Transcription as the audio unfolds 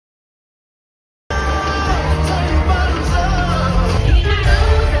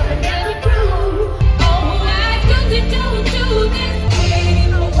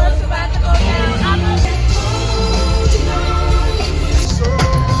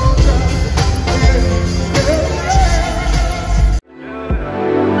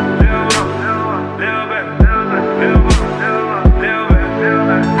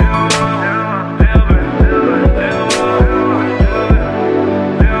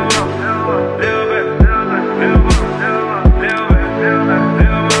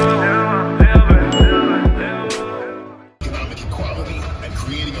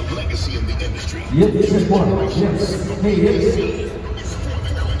one. Yes. Hey, yes.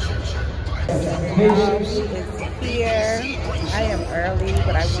 She is here. I am early,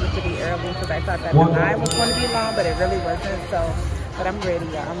 but I wanted to be early because I thought that the line was going to be long, but it really wasn't. So, but I'm ready.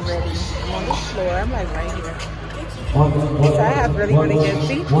 I'm ready. I'm on the floor. I'm like right here. So I have really, really good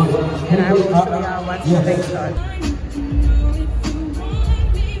seats, and I will show y'all once the thing starts.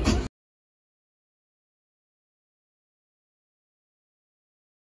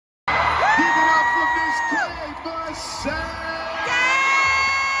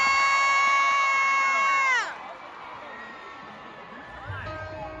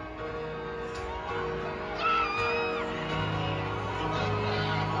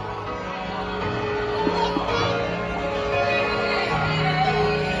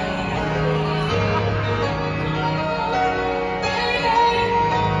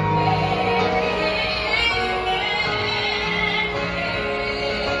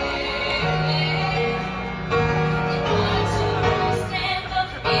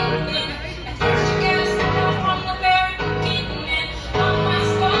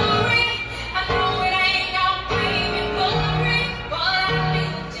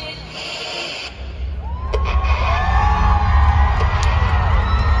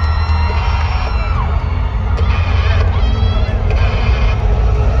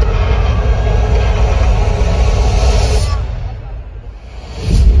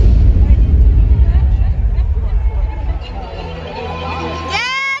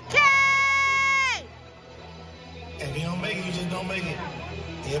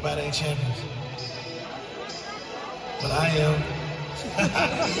 Everybody ain't champions. But I am.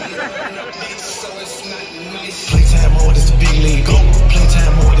 Playtime mode is the big league. Go.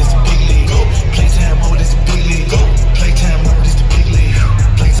 Playtime mode is the big league. Go. Playtime mode is the big league. Go. Playtime mode is the big league.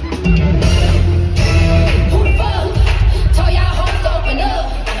 Who the fuck told y'all hoes to open up?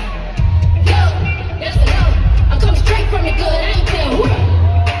 Yo, that's the no. I'm coming straight from the good. I ain't playing who.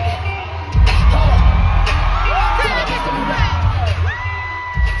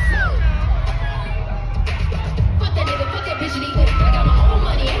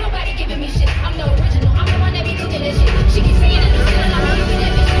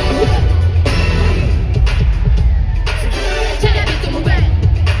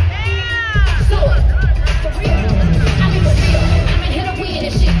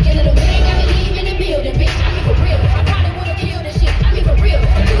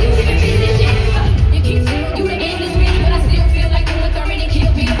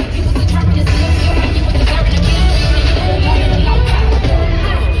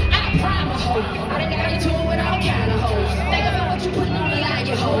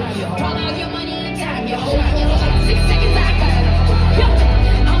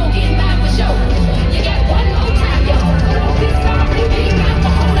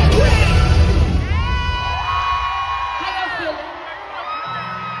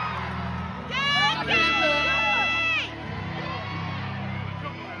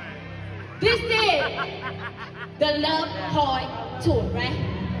 This is the Love Hard Tour, right?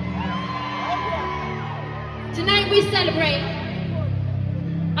 Tonight we celebrate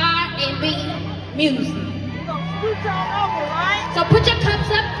R&B music. So put your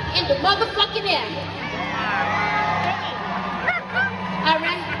cups up in the motherfucking air. All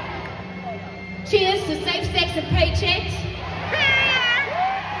right. Cheers to safe sex and paychecks.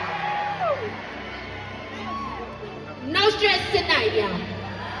 No stress tonight, y'all.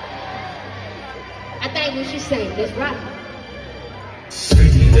 I think we should sing this, right?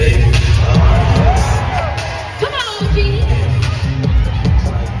 Come on, Genie.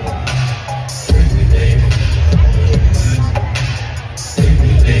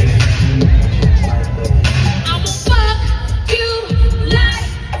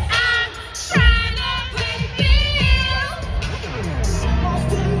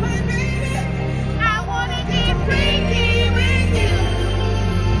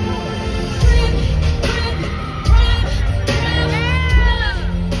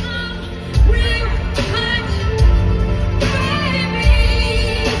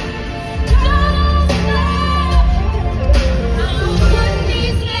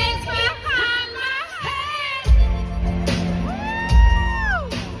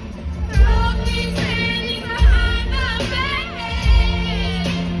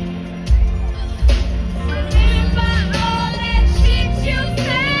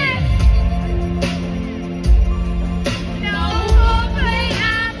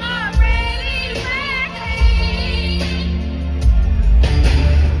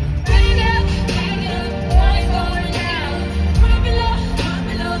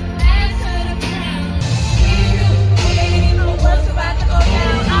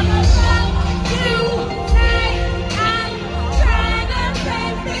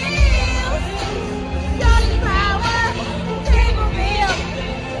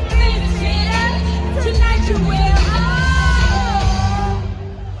 Tonight you will.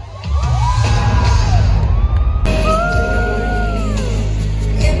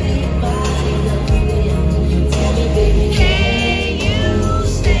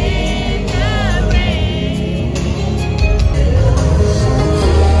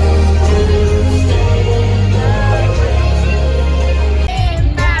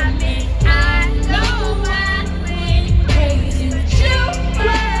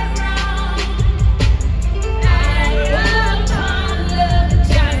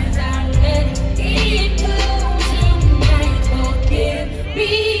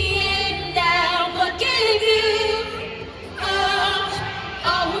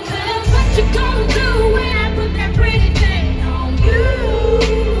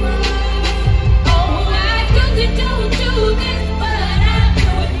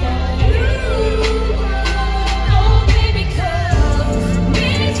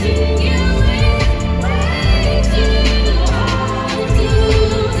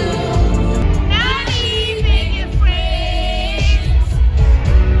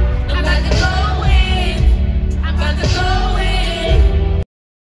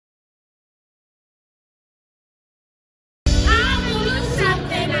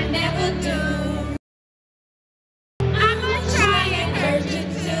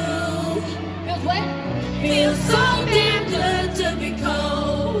 Feels so damn good to be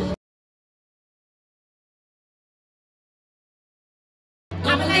cold.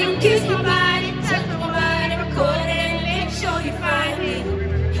 I'ma let him kiss my body, touch my body, record it and make sure you find me.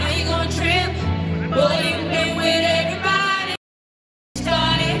 How you gonna trip? Boy, you been with everybody.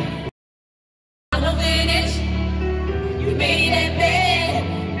 Started, I'm gonna finish. You made that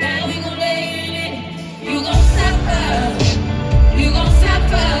bed, now we gon' lay in it. You gon' suffer, you gon'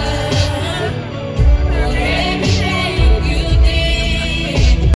 suffer.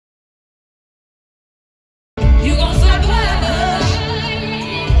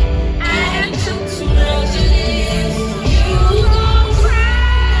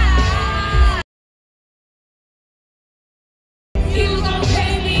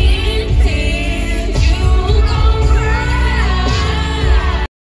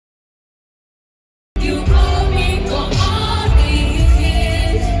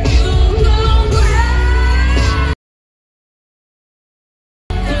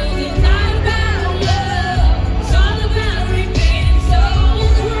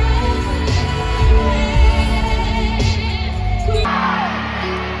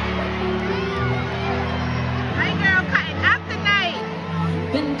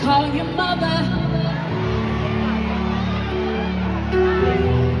 Call your mother.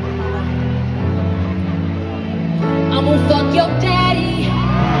 I'm gonna fuck your daddy,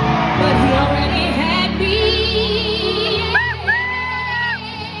 but he already had me.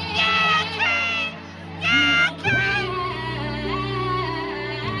 Yeah, King. Yeah, King.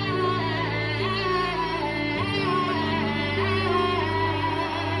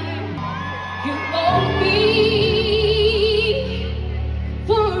 You owe me.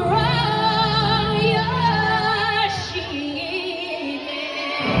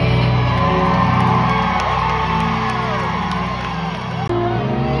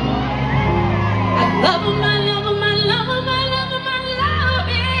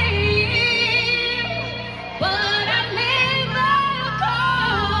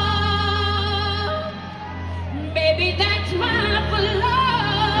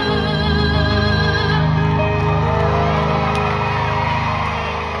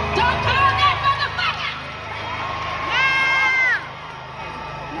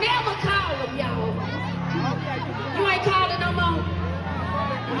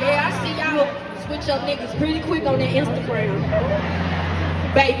 Switch up niggas pretty quick on their Instagram,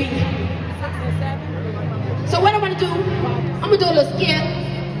 baby. So what I'm gonna do, I'm gonna do a little skip.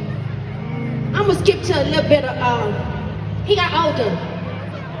 I'm gonna skip to a little bit of, he got older.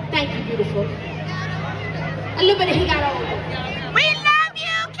 Thank you, beautiful. A little bit of he got older. We love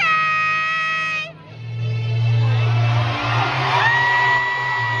you, Kay!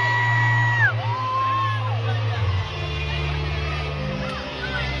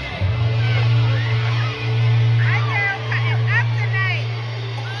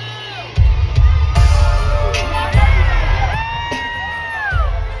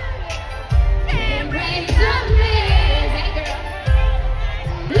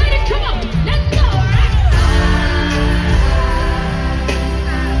 Let it come on, let's go!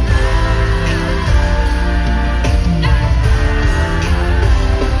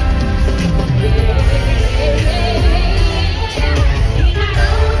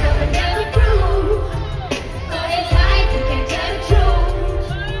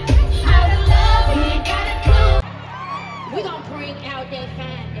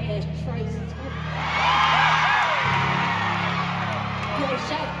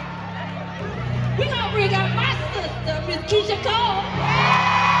 We're gonna bring out my sister, Miss Keyshia Cole.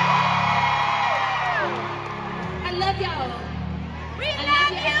 I love y'all. We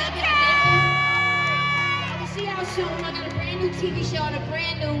love you. I will see y'all soon. I got a brand new TV show and a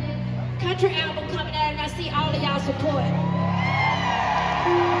brand new country album coming out, and I see all of y'all support.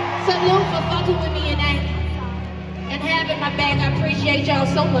 Salute for fucking with me and having my back. I appreciate y'all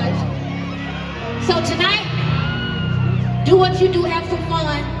so much. So tonight, do what you do, have some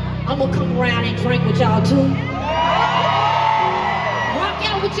fun. I'm gonna come around and drink with y'all too. Rock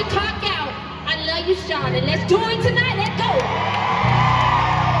out with your cock out. I love you, Charlotte. Let's do it tonight. Let's go.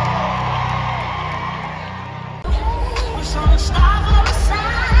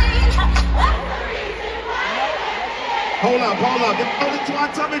 Hold up. You know this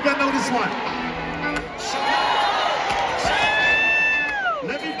one? Tell me if you know this one.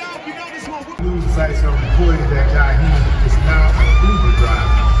 Let me know if you know this one. News sites are reporting that Jaheim is now an Uber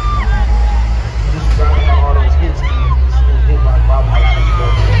driver. He's driving all those hits, man. He's been hit by Bob. A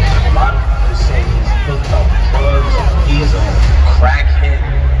lot of people say he's hooked on drugs. He's a crackhead.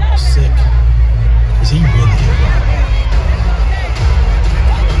 Sick. Is he really getting robbed?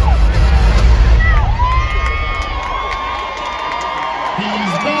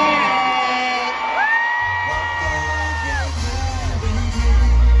 He's back.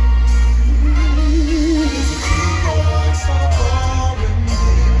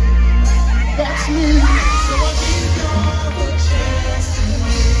 That's me. So I give you a chance to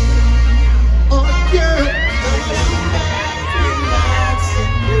leave. Oh yeah.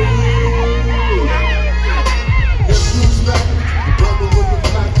 Guess who's back? The brother with the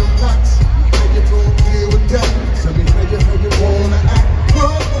platinum plaques. How you gonna deal with that? Tell me how you wanna act.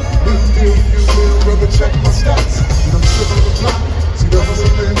 Check my stats, and I'm still on the clock. See the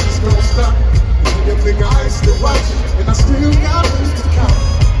hustling just don't stop. You think I still watch, and I still got things to count.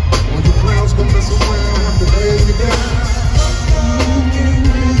 When your clowns gon' mess around, have to lay you down.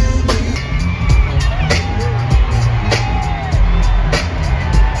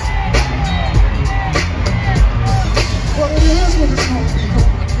 What it is when it's home, you know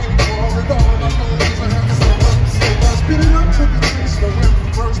I can't call it all. I know I have to step up, so I spit it up to the chase. So in the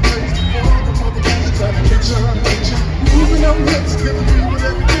first place, before the mother moving up next, giving me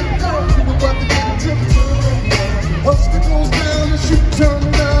whatever you come. You were about to get a tip to the once it goes down, and she turn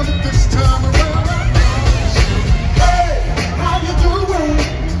around, but this time around. Hey, how you doing?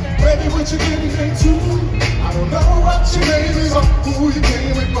 Baby, what you getting into? I don't know what your name is or who you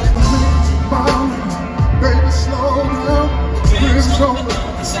came with, but mom, baby, slow down, please show me.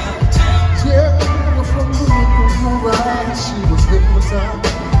 Yeah, I'm from the ride, she was hypnotized.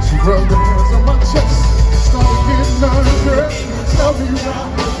 She rubbed her hands on my chest. Started getting nervous, tell me why.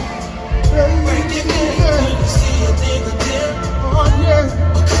 Baby, see a nigga dip. Oh yeah,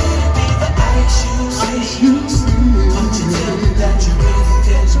 or could it be the ice you see? Want you tell me that you really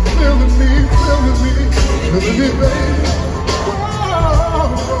get you feeling me, baby.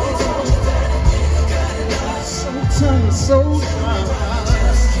 Whoa. So tired, so tired.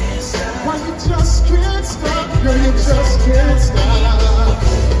 Why you just can't stop? Girl, you just can't stop.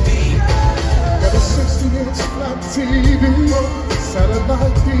 Got a 60-inch flat TV,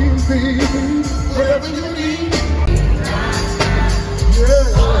 satellite TV, whatever you need. Yeah.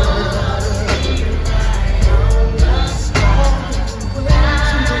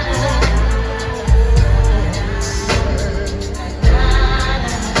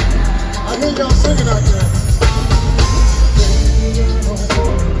 I hear y'all singing out there. Baby, don't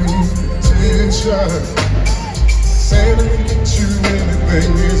wanna be teacher. Saying to get you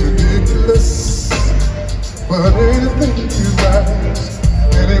anything is ridiculous. But anything you ask,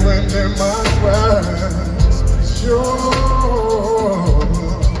 anyone in my class, sure.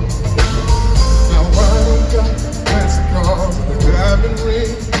 Now I don't got fancy cars and a diamond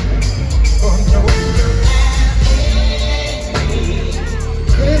ring. Oh no,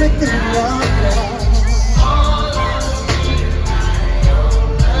 anything I got.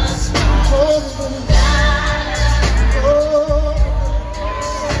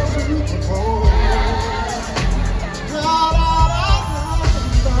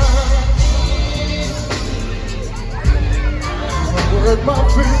 My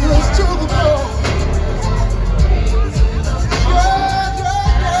fingers to the floor. Yeah.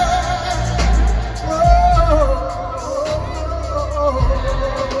 Oh.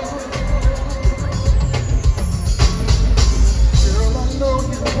 Girl, I know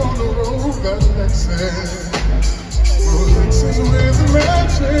you on the road, that Lexus. Well, Lexus with the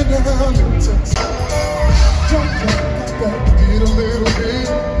mansion down in Texas. Don't like that, get a little bit.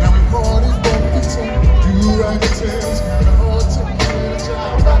 Now we party, but we take do right details, kinda hard to.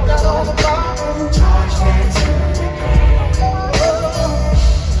 Got that all about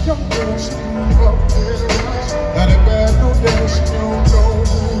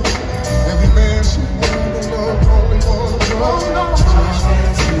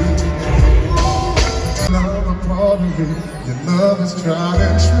me your love is tried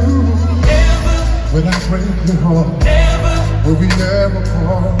and true. When I break your heart, will we never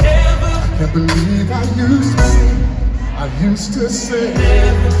part? I can't believe I used to say,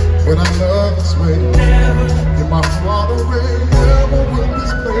 but I love this way. In my heart away, never will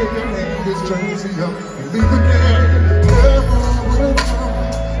this play and hang this jersey up and leave again. Never will come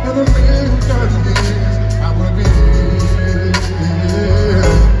in a million years. I will be here.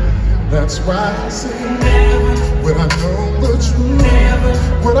 That's why I say, when I know the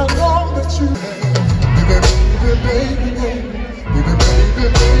truth, when I know that you baby, baby, baby, baby,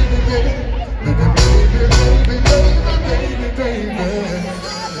 baby, baby, baby, baby, baby, baby, baby, baby.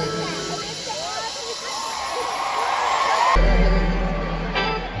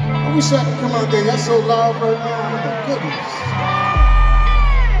 I wish I could come out there. That's so loud right now. Oh my goodness.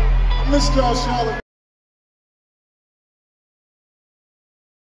 I missed y'all, Charlotte.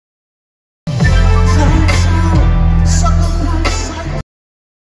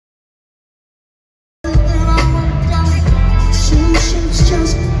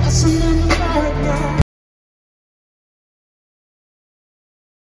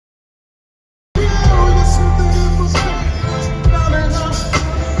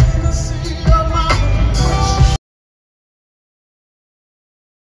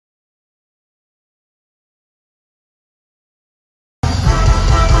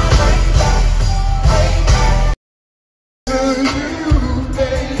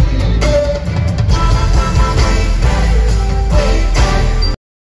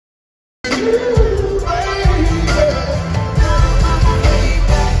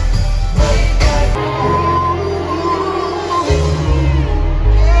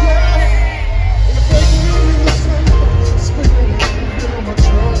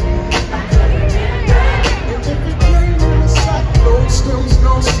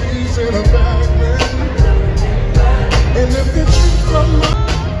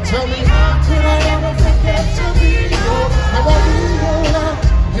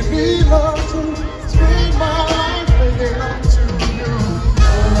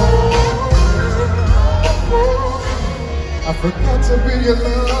 I forgot to be your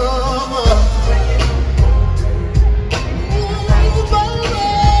lover.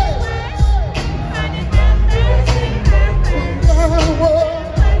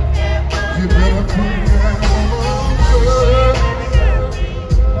 You better put that on.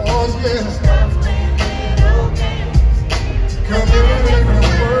 Oh yes. Come in the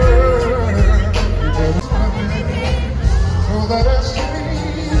world. You better come in. So that I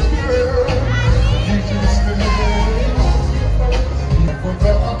see, girl. You just stay.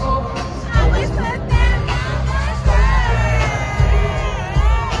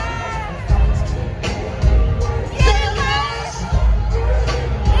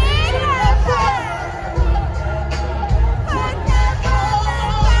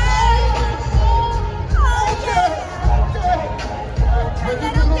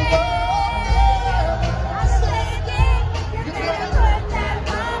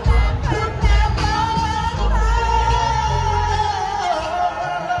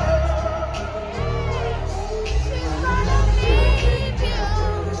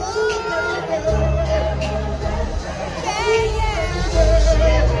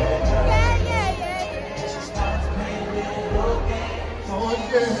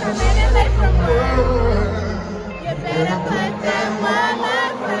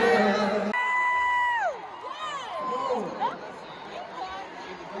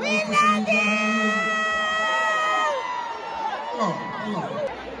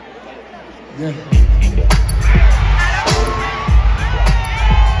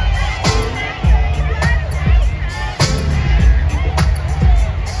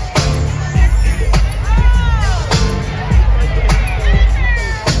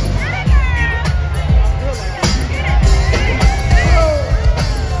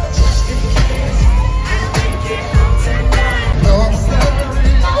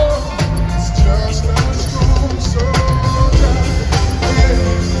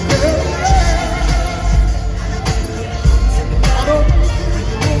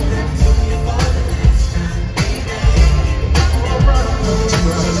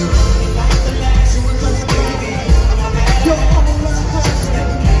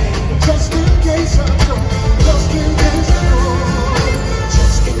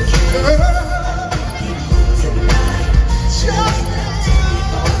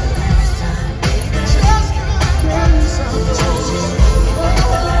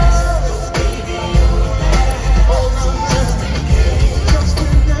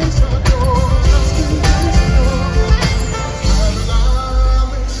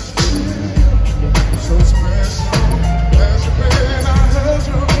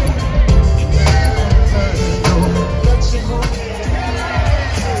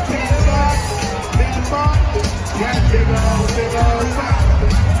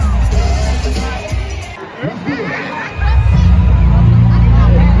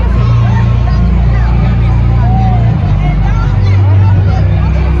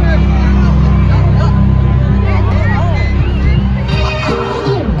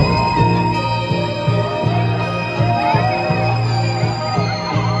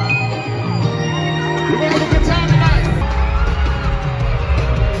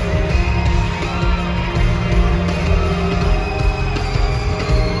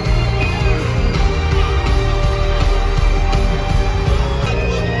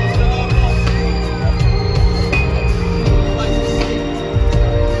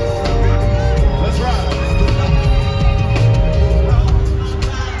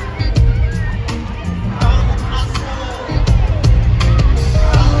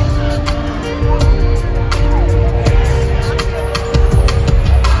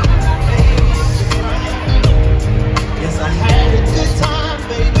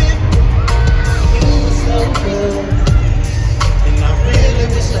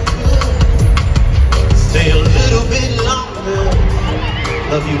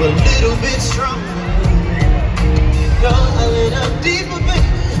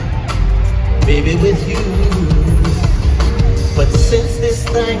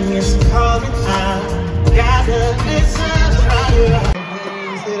 thing is calling out. Gotta listen higher.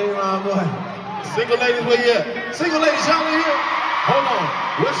 Single ladies, where you at? Single ladies, y'all in here? Hold on.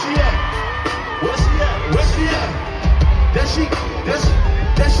 Where she at? Where she at? Where she at? There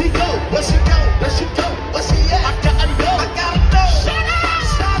she go. Where she go? There she go. Where she at? I gotta know. Shout out!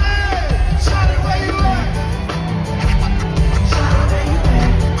 Shout it! Shout it, where you at? Shout it, where you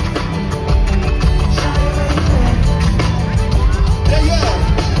at? Shout it, where you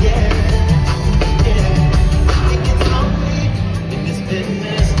at? Yeah. It gets lonely in this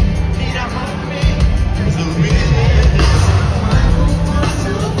business. Need a homie. There's a reason.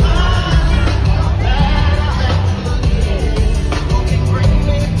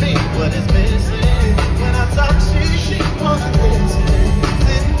 What is missing? When I talk shit, she wants to listen.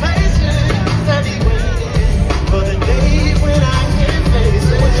 Sitting patient, steady waiting for the day when I can face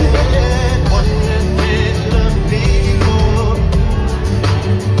it. Wondering when love be more.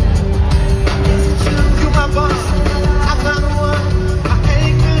 You my boss, I found one. I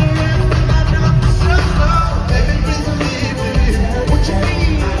ain't gonna rap, I know for sure. Baby, please believe me. What you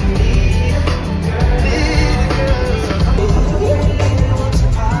need? I need a girl.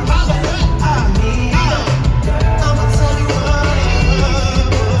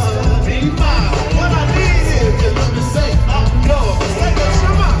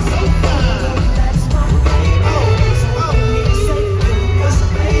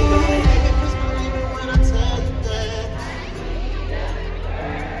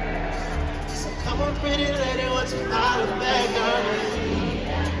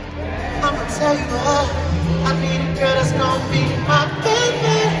 Tell you what, I need a girl that's gonna be my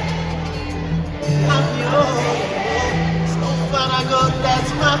baby. I'm yours. So far I go,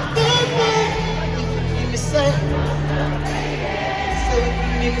 that's my baby. You need me say,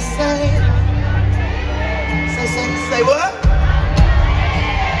 you need me say what?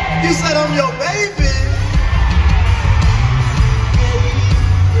 You said I'm your baby.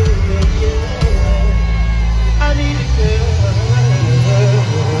 Yeah. I need a girl.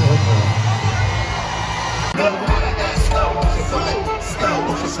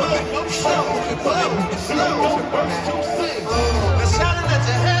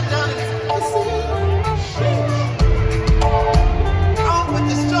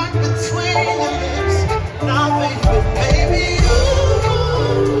 Between your lips, now baby,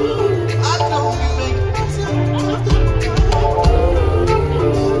 I don't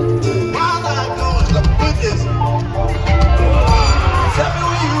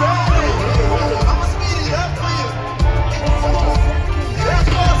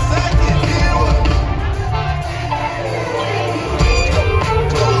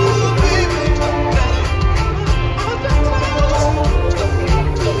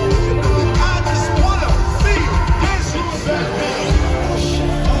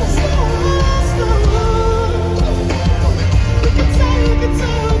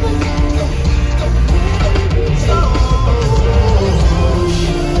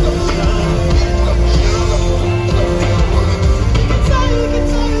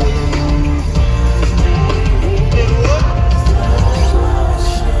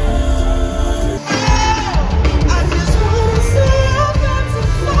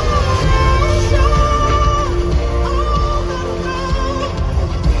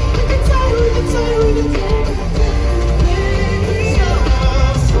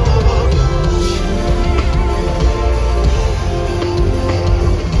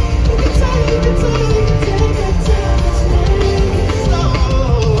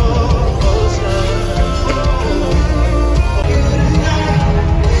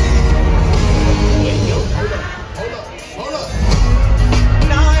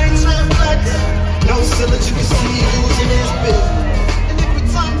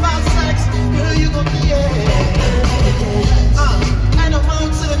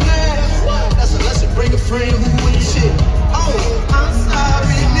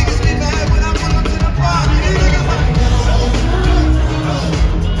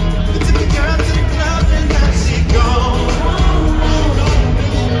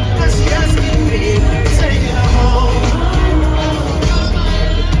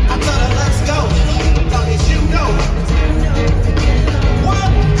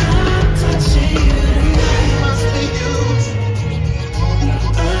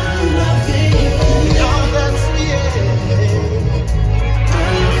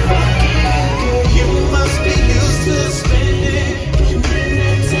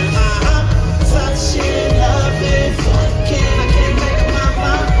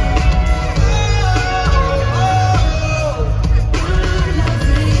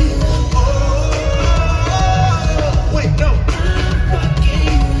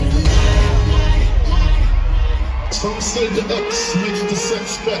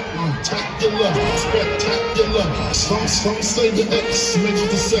spectacular, spectacular. Some say the X makes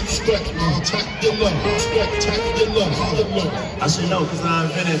the sex spectacular, spectacular. I should know because I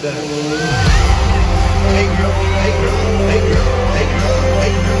invented that. Hey girl, hey girl, hey girl, hey girl,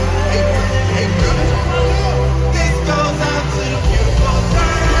 hey girl, hey girl, hey girl. This goes out to the beautiful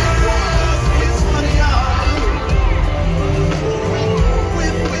girls. It's one of y'all.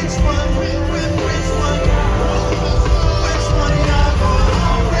 With which one? With which one? Which one of y'all going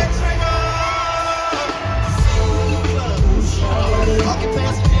home? Let's trigger. Walking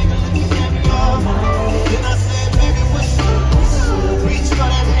past a nigga looking at me all. Then I said, baby, what's up? Reach for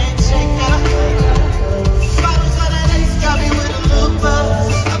that handshake now. Bottles of that ace got me with a little buzz.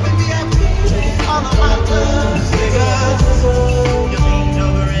 Up in VIP, all of my gloves. Niggas, you leaned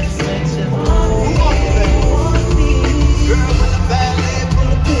over and said, who are you, baby? Girl with the bad leg, pull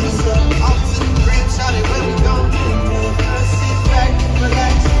the boots up. Off to the crib, shout it, where we gon' do? Sit back,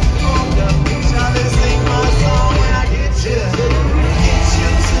 relax, hold up. Y'all let's sing my song when I get you. Get you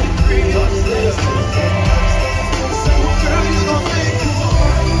to the crib, upstairs to the crib. Girl, you gon' think you are.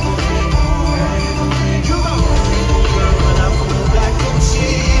 Come on. Girl, when I pull back on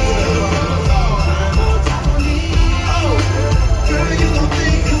cheese. Oh, girl, you gon'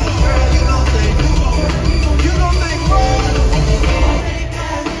 think you are. Girl, you gon' think you are. You gon' think what?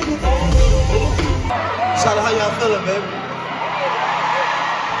 Shout out, how y'all feeling, baby?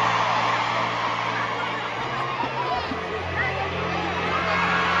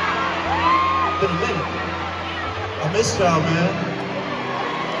 Been a minute. I missed y'all, man.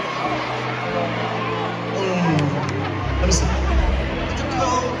 Let me see. With the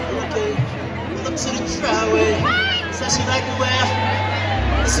cold, okay. Pull up to the driveway. Said she like the way I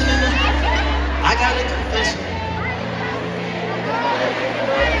listen to the. I got a confession.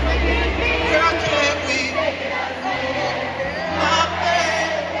 Girl, can't we? My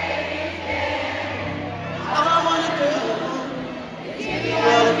baby. All I wanna do is give you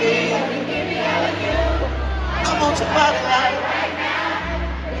all of me. I want your body like right now.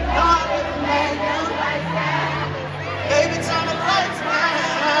 Baby, turn the lights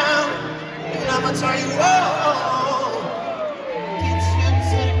down, and I'ma turn you on. Get you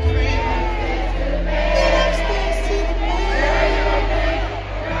to the crib, and upstairs to the bed.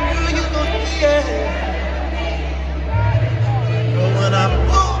 Girl, you gon' get it. But when I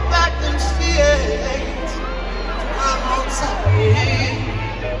pull back them shades, I'm on top of it.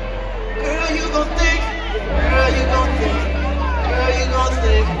 Girl, you gon' think. Girl, you gon' think. Girl, you gon'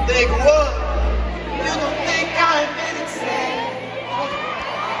 think. Think what? You gon' think I made it sad.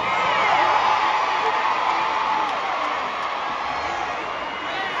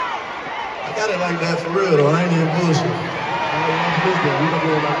 I got it like that for real though. I ain't even bullshit. We don't do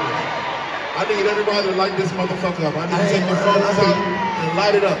it like this. I need everybody to light this motherfucker up. I need you to take your phones out and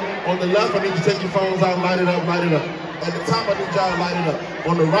light it up. On the left, I need you to take your phones out and light it up, light it up. At the top, I need y'all to light it up.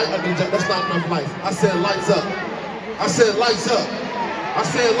 On the right, I need y'all, that's not enough lights. I said lights up. I said lights up. I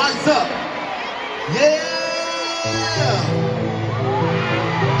said lights up. Yeah!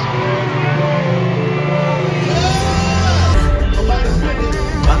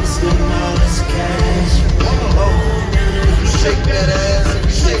 I'm spending all this cash. You shake that ass,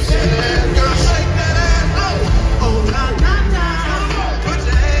 you shake that ass, girl, shake that ass. Oh, nah, nah, nah. Put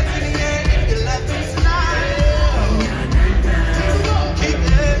your hands in the air if you love me tonight. Keep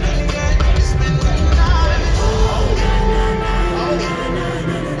your hands in the air if you spend the night. Oh,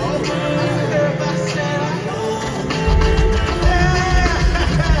 everybody said I know.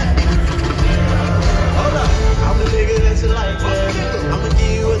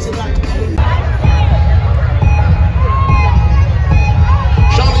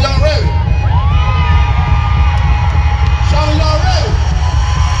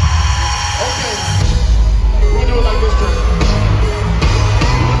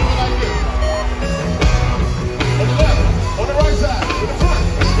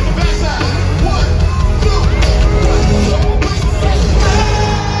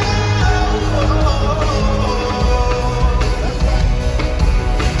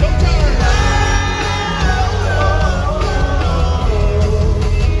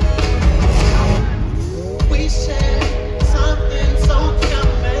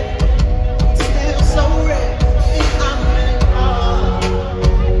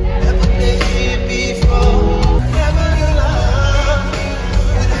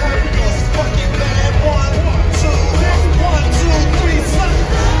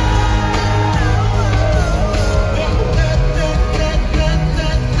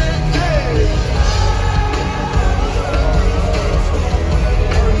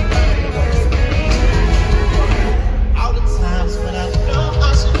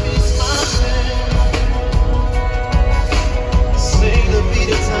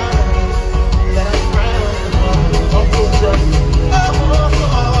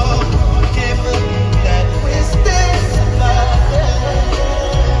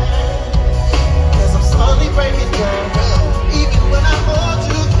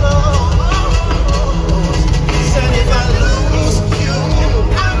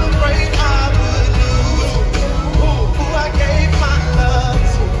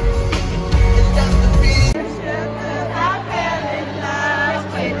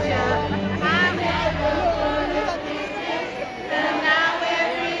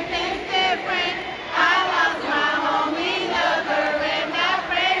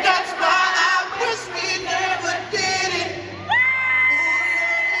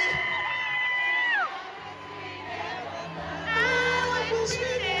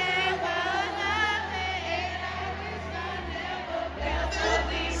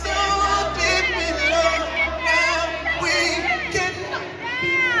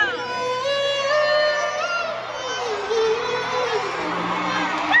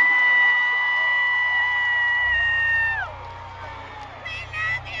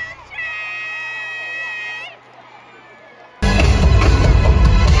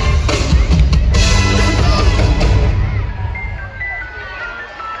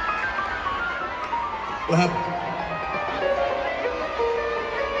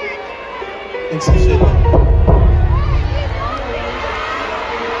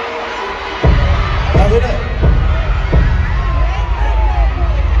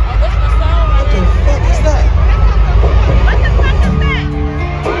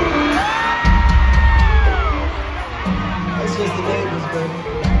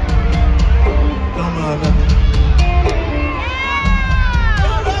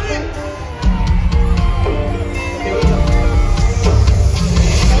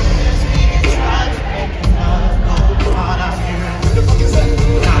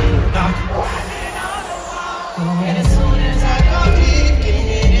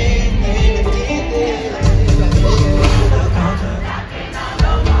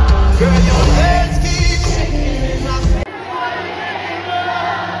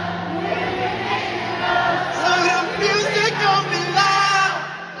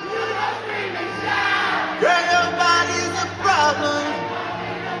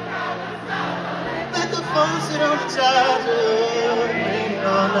 charger, ring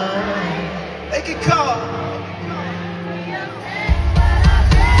all night. Make it call.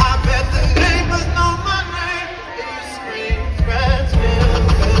 I bet the neighbors know my name. You scream, scratch,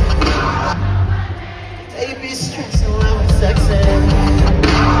 they be stressing when we're sexing.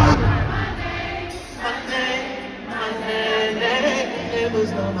 My name,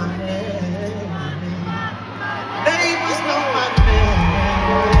 neighbors know my name. Neighbors know my name.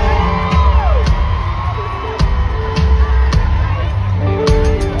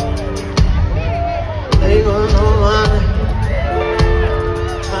 They gon' know my name.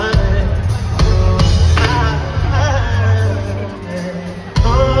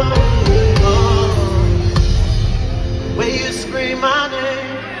 When you scream my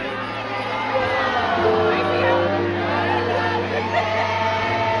name,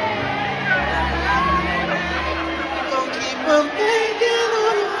 don't keep them thinking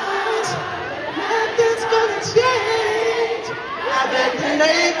on your eyes. Nothing's gonna change. I bet the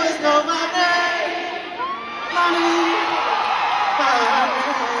neighbors know my name. My name.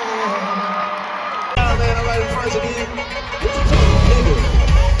 Man, I'm right in front of you. What you talking, nigga?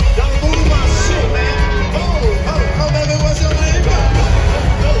 Don't move my shit, man. Oh, baby, what's your name?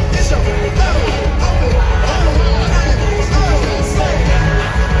 It's your name.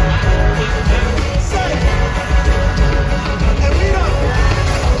 Say. And we don't.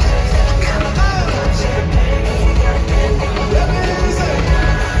 Let me hear you say.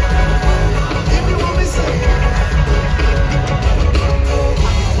 If you want me to say.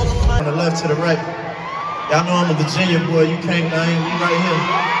 From the left to the right. Y'all know I'm a Virginia boy. You can't name me right here.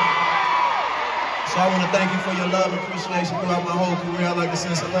 So I want to thank you for your love and appreciation throughout my whole career. I'd like to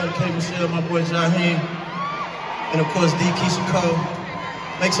send some love to Keyshia, my boy Jaheim, and of course Keyshia Cole.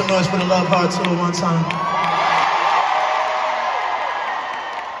 Make some noise for the love heart too one time.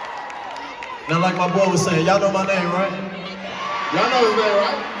 Now like my boy was saying, y'all know my name, right? Y'all know his name,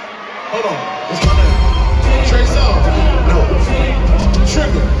 right? Hold on, what's my name? TREY SONGZ. No.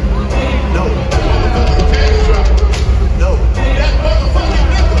 Trigger. No. No. That motherfucking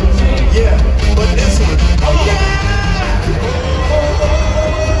nigga. Yeah, but this one. Oh yeah!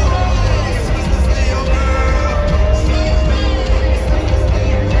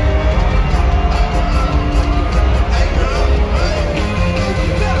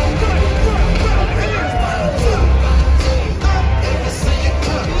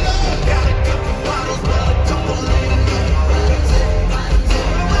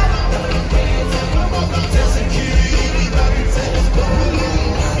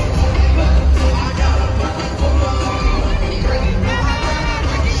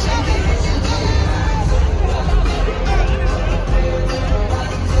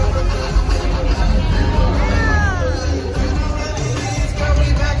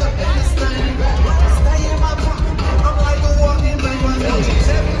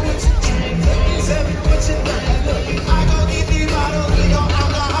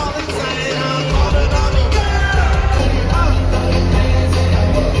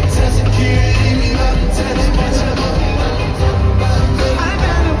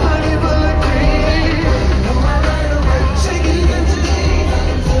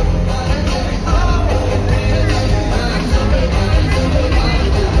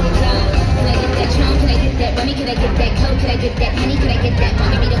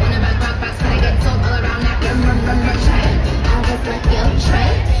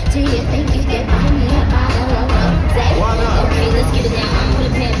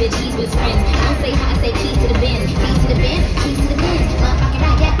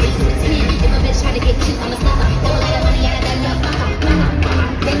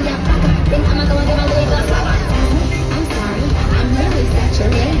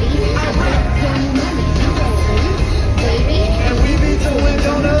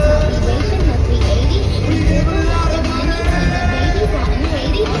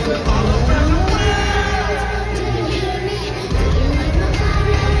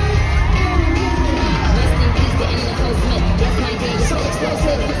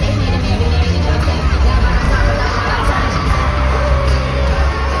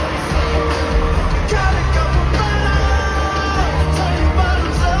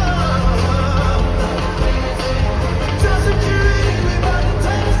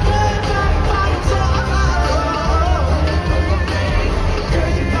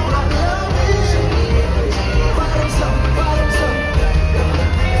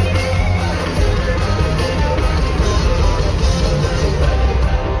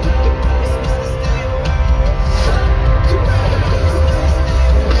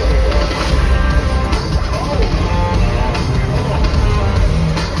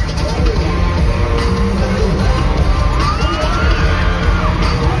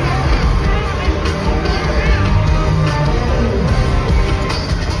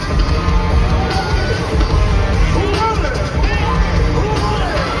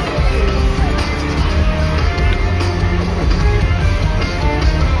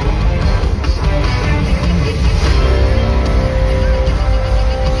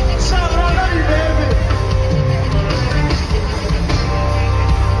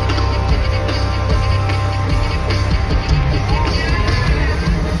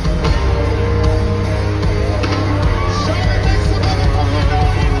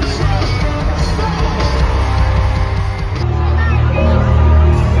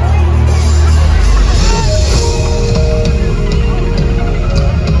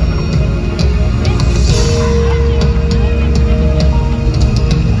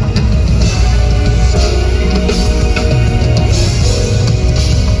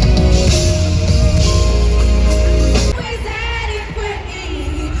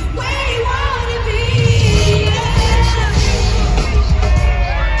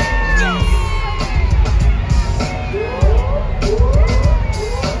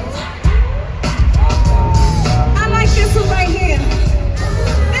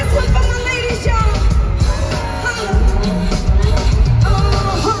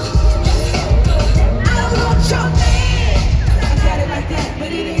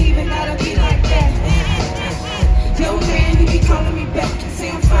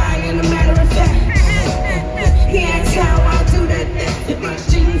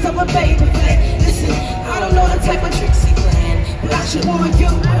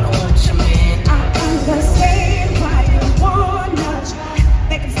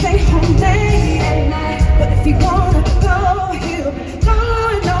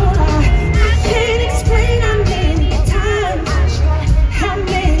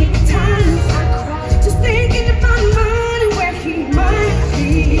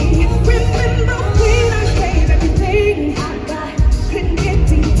 me. Remember when I gave everything I got, couldn't get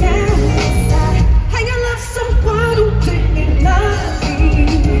deep down inside. How you love someone who didn't love me?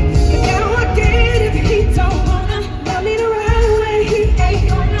 But now I get if he don't wanna love me the right way, he ain't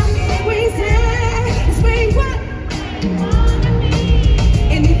gonna stay where he's at. It's where he what?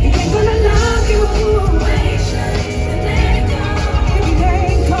 And if he ain't gonna love you,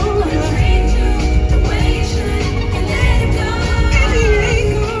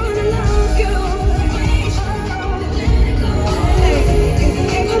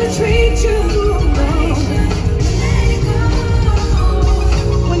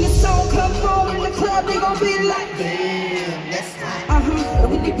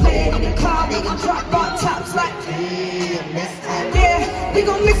 drop our tops like yeah, we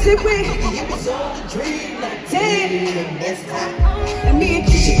gon' mix it with it was all a dream like damn. And me and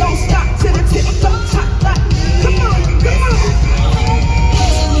Keyshia don't stop till the tip don't top like come on, come on.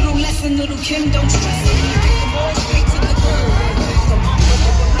 Here's a little lesson, little Kim, don't stress it. Come on, straight to the goal. So I'm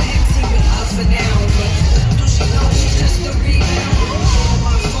with my ex, he with us for now. But do she know she's just a rebound? On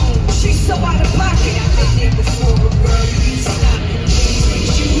my phone, she's so out of pocket. I've been there before, but girl, you need to stop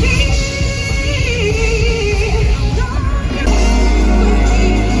it. You need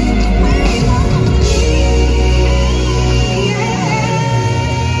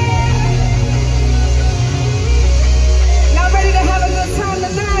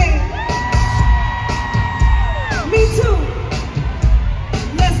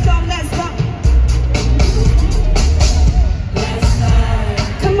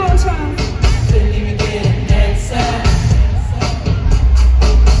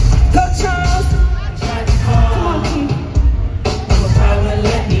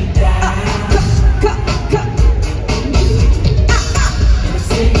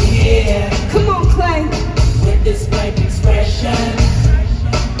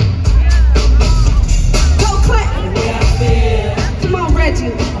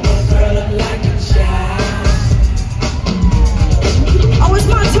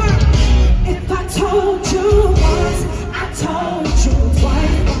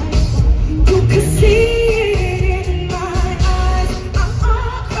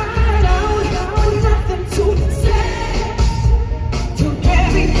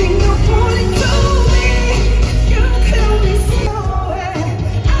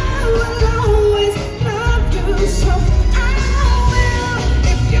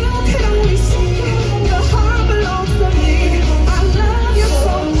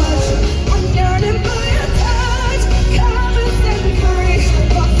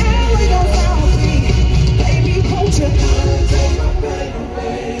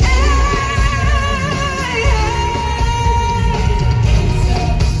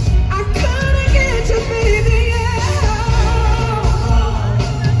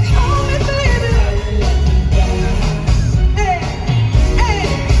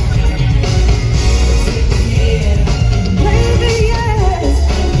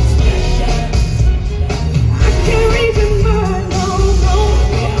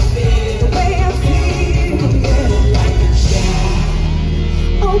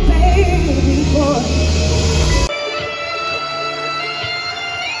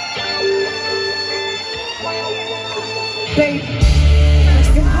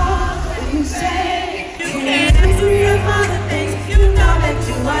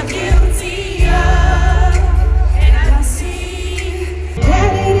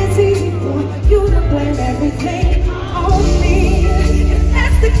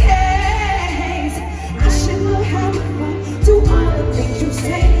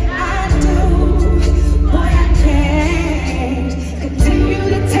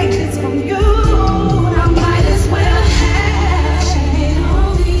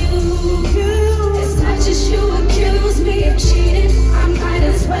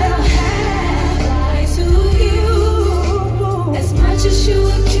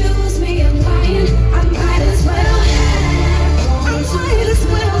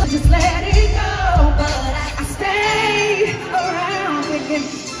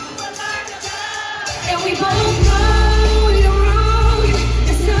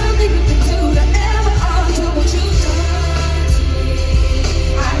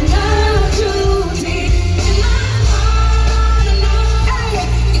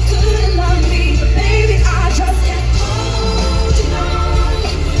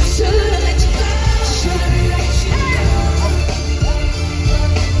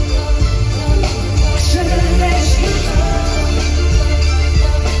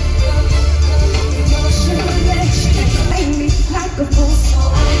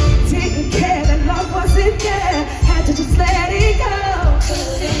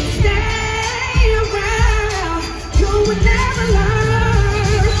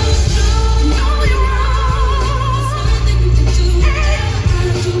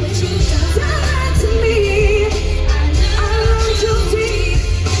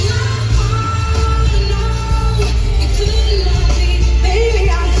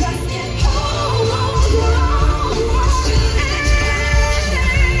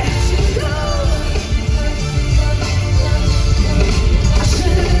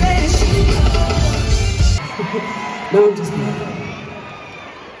No, I'm just kidding.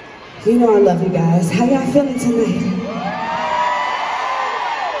 You know I love you guys. How y'all feeling tonight?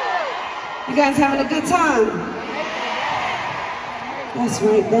 You guys having a good time? That's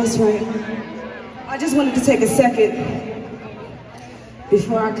right, that's right. I just wanted to take a second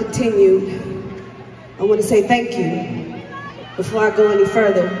before I continue. I want to say thank you before I go any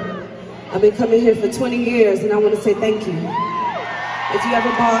further. I've been coming here for 20 years and I want to say thank you. If you ever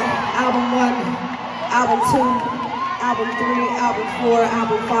bought album 1, album 2, album 3, album 4,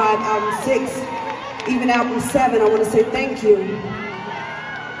 album 5, album 6, even album 7, I want to say thank you.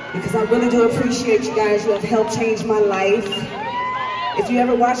 Because I really do appreciate you guys. You have helped change my life. If you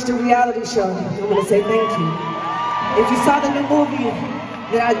ever watched a reality show, I want to say thank you. If you saw the new movie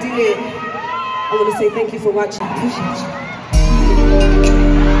that I did, I want to say thank you for watching. I appreciate you.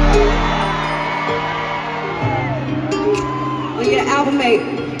 Well, yeah, album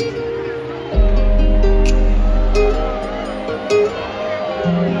 8.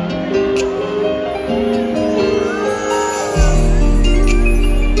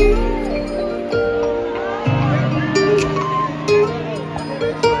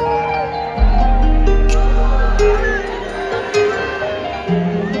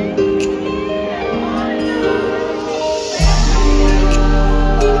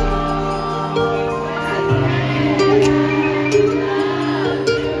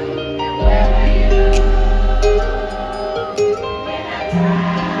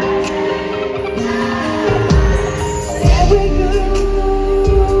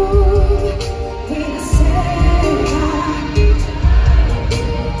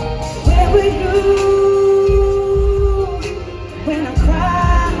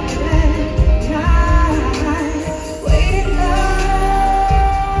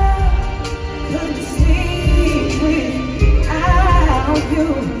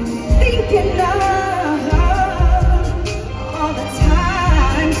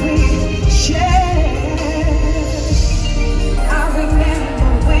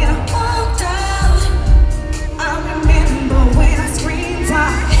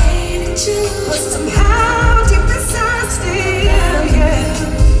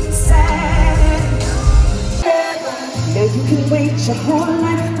 Your whole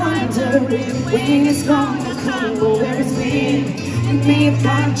life wondering when it's gonna come or where it's been. You may have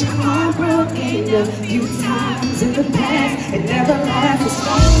thought your heart broken a few times in the past. It never lasts as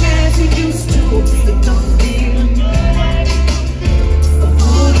long as it used to. It don't feel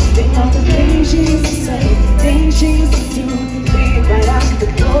they know the things you used to say, things you used to do, leave right out the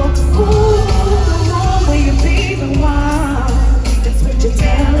door. Ooh, where you be the one? That's what you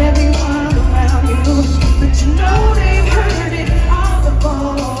tell everyone around you, but you know they've heard it.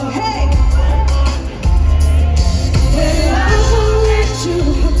 Hey! Well, I won't let you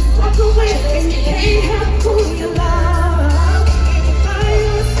walk away and you can't help who you love. And you find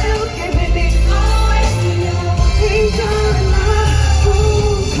yourself giving it away. You ain't gonna love who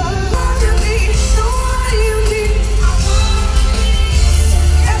comes to me. So what do you need?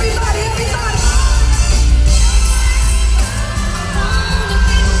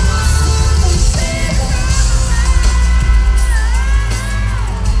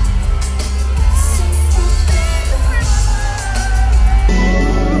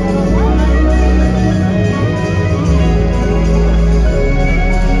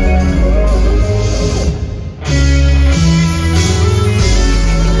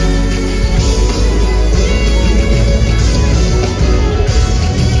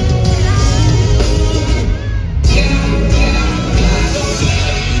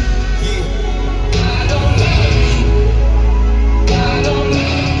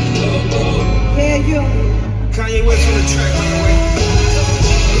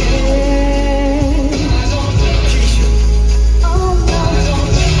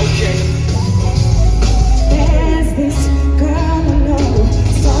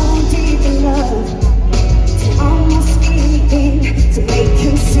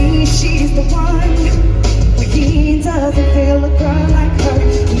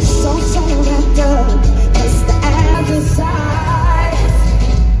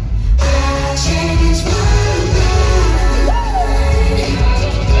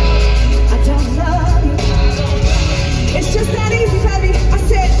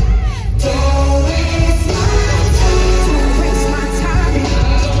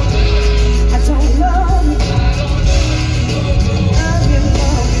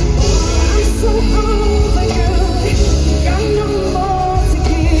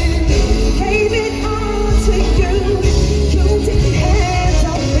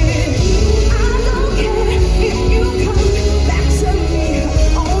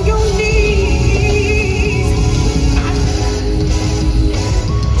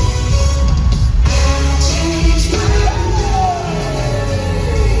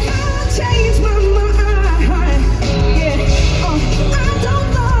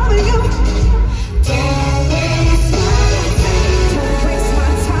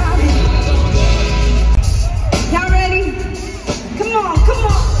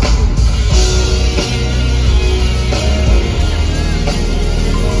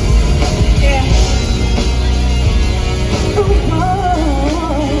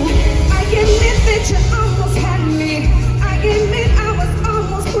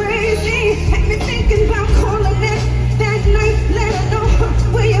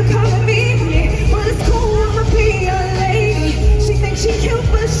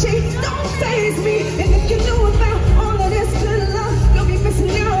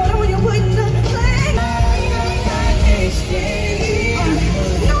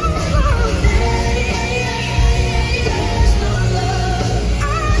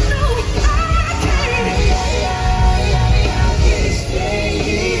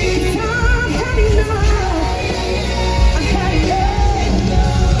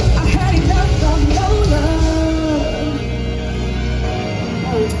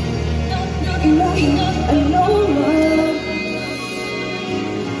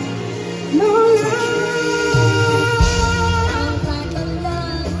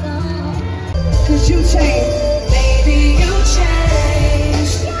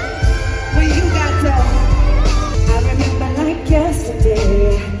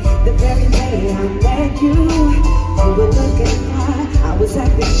 you. You were looking high, I was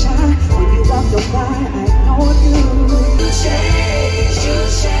acting shy. When you walked on by, I ignored you. You changed, you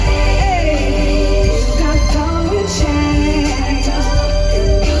changed. You got gone, you changed.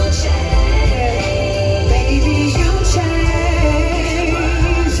 You changed. Baby, you changed,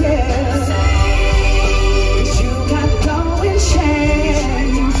 yeah. 'Cause you got gone and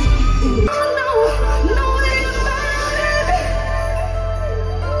changed. Oh, no, no, it ain't about it.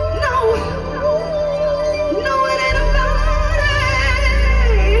 No, no, it ain't about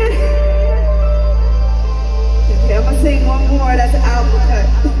it. Okay, I'm gonna sing one more. That's an album cut.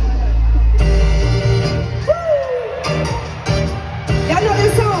 Woo! Y'all know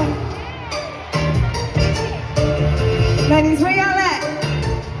this song? Ladies, where y'all at?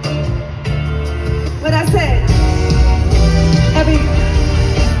 What I said?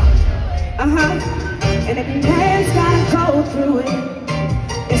 And every man's gotta go through it.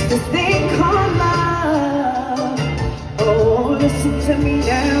 It's this thing called love. Oh, listen to me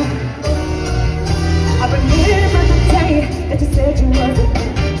now. I remember the day that you said you was a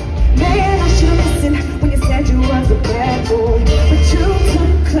man. Man, I should've listened when you said you was a bad boy. But you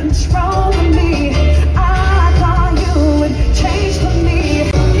took control of me. I thought you would change for me.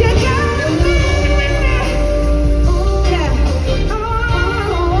 You got me. Yeah.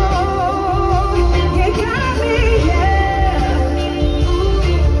 Oh, you got me, yeah.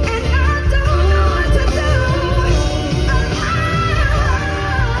 And I don't know what to do.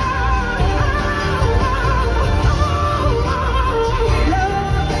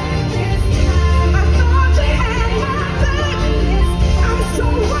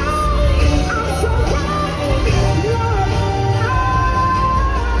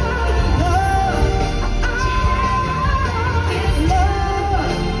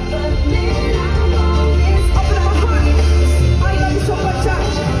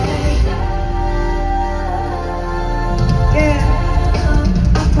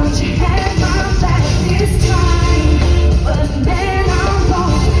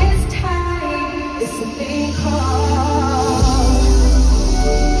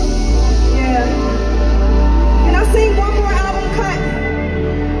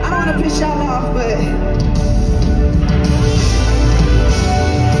 Piss y'all off, but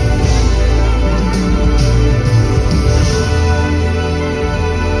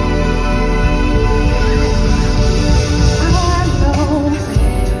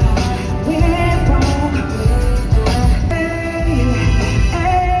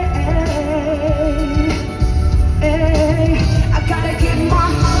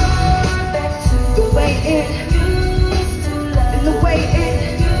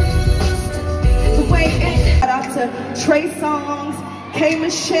TREY SONGZ,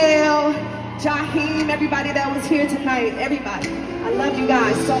 Keyshia, Jaheim, everybody that was here tonight, everybody. I love you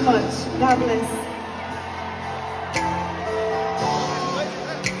guys so much. God bless.